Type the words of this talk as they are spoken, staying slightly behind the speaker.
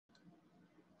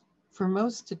For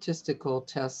most statistical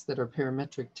tests that are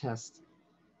parametric tests,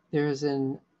 there is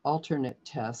an alternate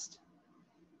test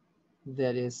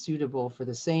that is suitable for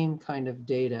the same kind of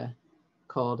data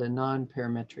called a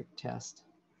non-parametric test.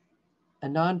 A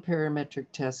non-parametric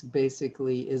test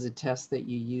basically is a test that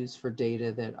you use for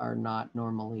data that are not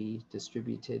normally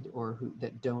distributed or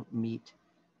that don't meet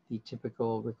the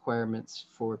typical requirements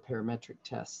for parametric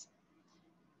tests.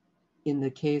 In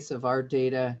the case of our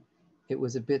data, it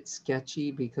was a bit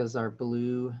sketchy because our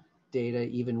blue data,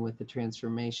 even with the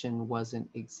transformation, wasn't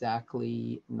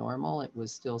exactly normal. It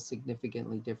was still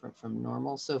significantly different from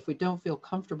normal. So if we don't feel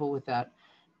comfortable with that,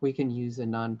 we can use a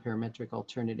non-parametric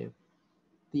alternative.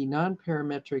 The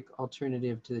non-parametric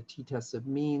alternative to the t-test of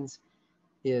means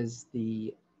is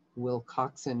the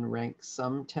Wilcoxon rank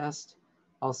sum test,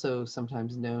 also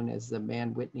sometimes known as the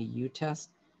Mann-Whitney U-test.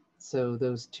 So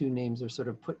those two names are sort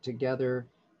of put together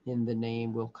in the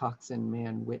name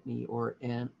Wilcoxon-Mann-Whitney, or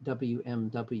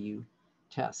WMW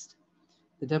test.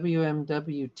 The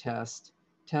WMW test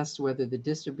tests whether the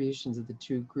distributions of the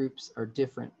two groups are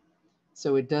different.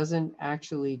 So it doesn't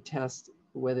actually test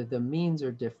whether the means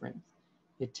are different.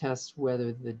 It tests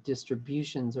whether the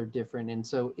distributions are different. And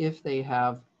so if they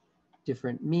have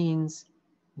different means,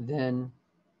 then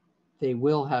they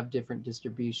will have different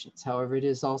distributions. However, it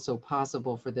is also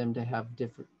possible for them to have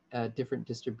different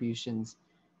distributions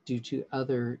due to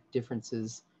other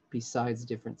differences besides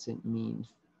difference in mean.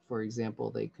 For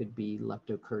example, they could be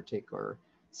leptokurtic or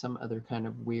some other kind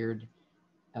of weird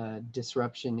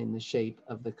disruption in the shape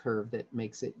of the curve that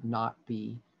makes it not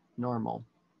be normal.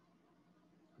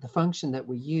 The function that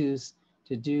we use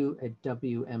to do a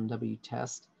WMW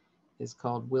test is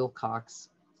called Wilcox.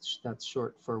 That's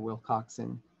short for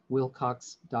Wilcoxon.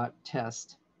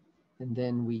 Wilcox.test. And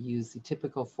then we use the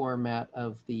typical format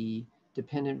of the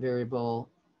dependent variable,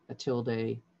 a tilde,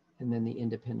 and then the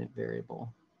independent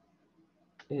variable.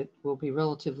 It will be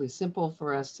relatively simple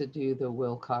for us to do the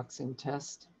Wilcoxon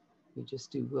test. We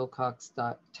just do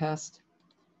Wilcox.test.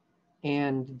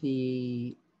 And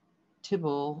the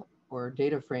tibble or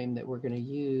data frame that we're going to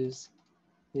use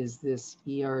is this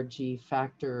ERG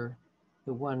factor,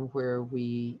 the one where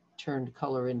we turned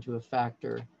color into a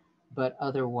factor, but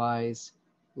otherwise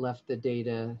left the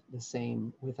data the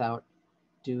same without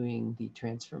doing the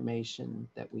transformation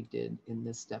that we did in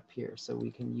this step here. So we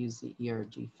can use the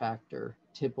ERG factor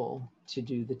tibble to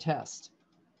do the test.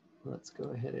 Let's go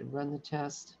ahead and run the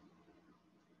test.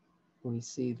 We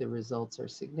see the results are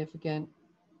significant,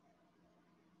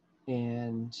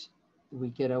 and we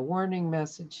get a warning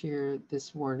message here.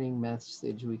 This warning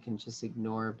message we can just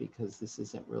ignore because this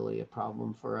isn't really a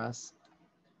problem for us.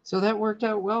 So that worked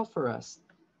out well for us.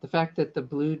 The fact that the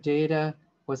blue data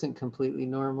wasn't completely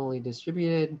normally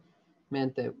distributed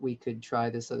meant that we could try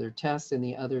this other test, and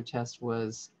the other test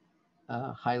was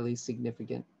highly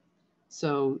significant.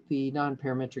 So the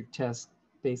non-parametric test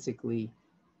basically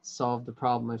solved the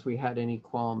problem if we had any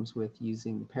qualms with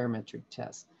using the parametric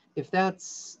test. If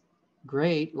that's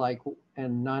great,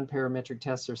 and non-parametric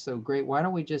tests are so great, why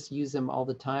don't we just use them all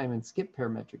the time and skip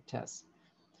parametric tests?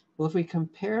 Well, if we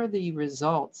compare the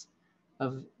results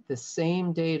of the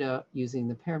same data using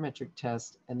the parametric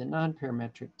test and the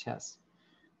non-parametric test,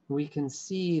 we can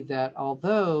see that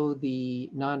although the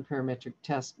non-parametric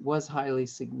test was highly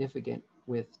significant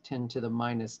with 10 to the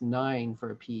minus 9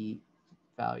 for a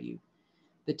p-value,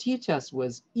 the t-test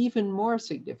was even more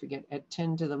significant at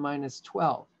 10 to the minus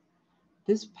 12.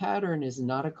 This pattern is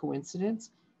not a coincidence.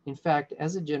 In fact,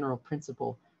 as a general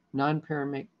principle,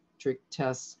 non-parametric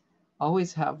tests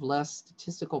always have less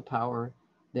statistical power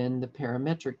than the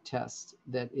parametric test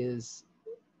that is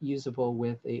usable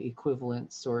with an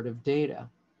equivalent sort of data.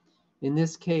 In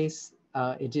this case,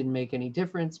 it didn't make any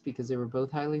difference because they were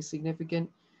both highly significant.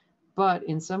 But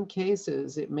in some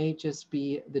cases, it may just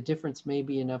be, the difference may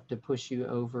be enough to push you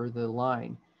over the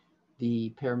line.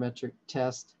 The parametric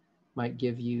test might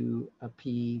give you a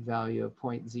p-value of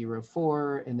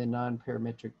 0.04, and the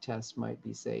non-parametric test might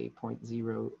be, say,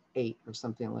 0.08 or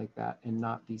something like that, and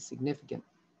not be significant.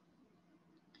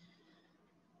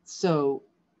 So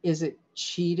is it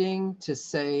cheating to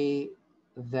say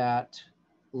that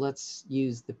let's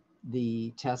use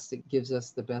the test that gives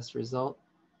us the best result?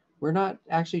 We're not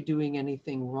actually doing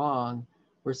anything wrong.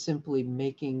 We're simply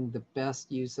making the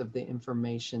best use of the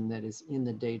information that is in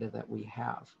the data that we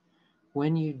have.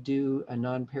 When you do a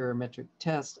non-parametric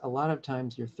test, a lot of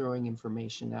times you're throwing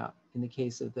information out. In the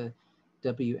case of the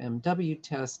WMW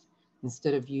test,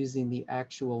 instead of using the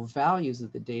actual values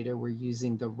of the data, we're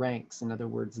using the ranks. In other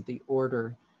words, the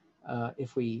order,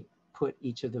 if we put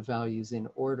each of the values in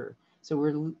order. So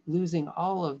we're losing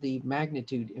all of the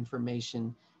magnitude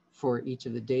information for each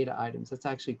of the data items. That's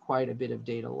actually quite a bit of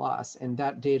data loss. And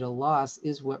that data loss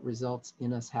is what results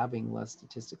in us having less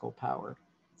statistical power.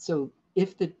 So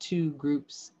if the two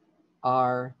groups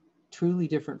are truly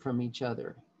different from each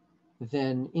other,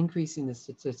 then increasing the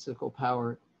statistical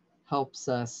power helps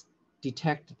us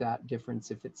detect that difference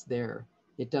if it's there.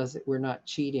 We're not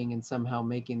cheating and somehow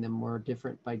making them more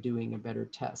different by doing a better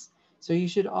test. So you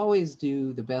should always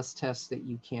do the best test that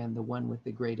you can, the one with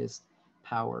the greatest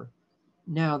power.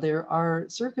 Now, there are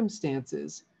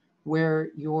circumstances where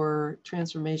your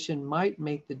transformation might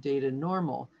make the data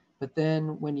normal, but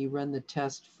then when you run the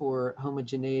test for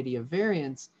homogeneity of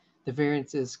variance, the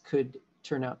variances could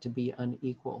turn out to be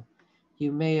unequal.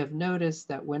 You may have noticed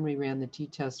that when we ran the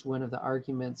t-test, one of the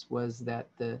arguments was that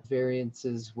the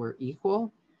variances were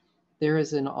equal. There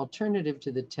is an alternative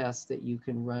to the test that you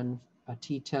can run a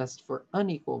t-test for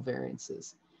unequal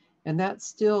variances. And that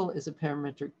still is a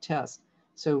parametric test.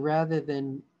 So rather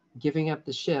than giving up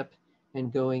the ship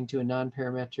and going to a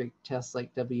non-parametric test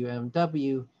like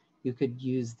WMW, you could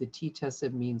use the t-test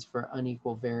of means for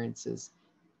unequal variances.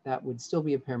 That would still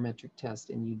be a parametric test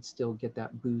and you'd still get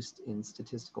that boost in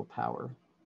statistical power.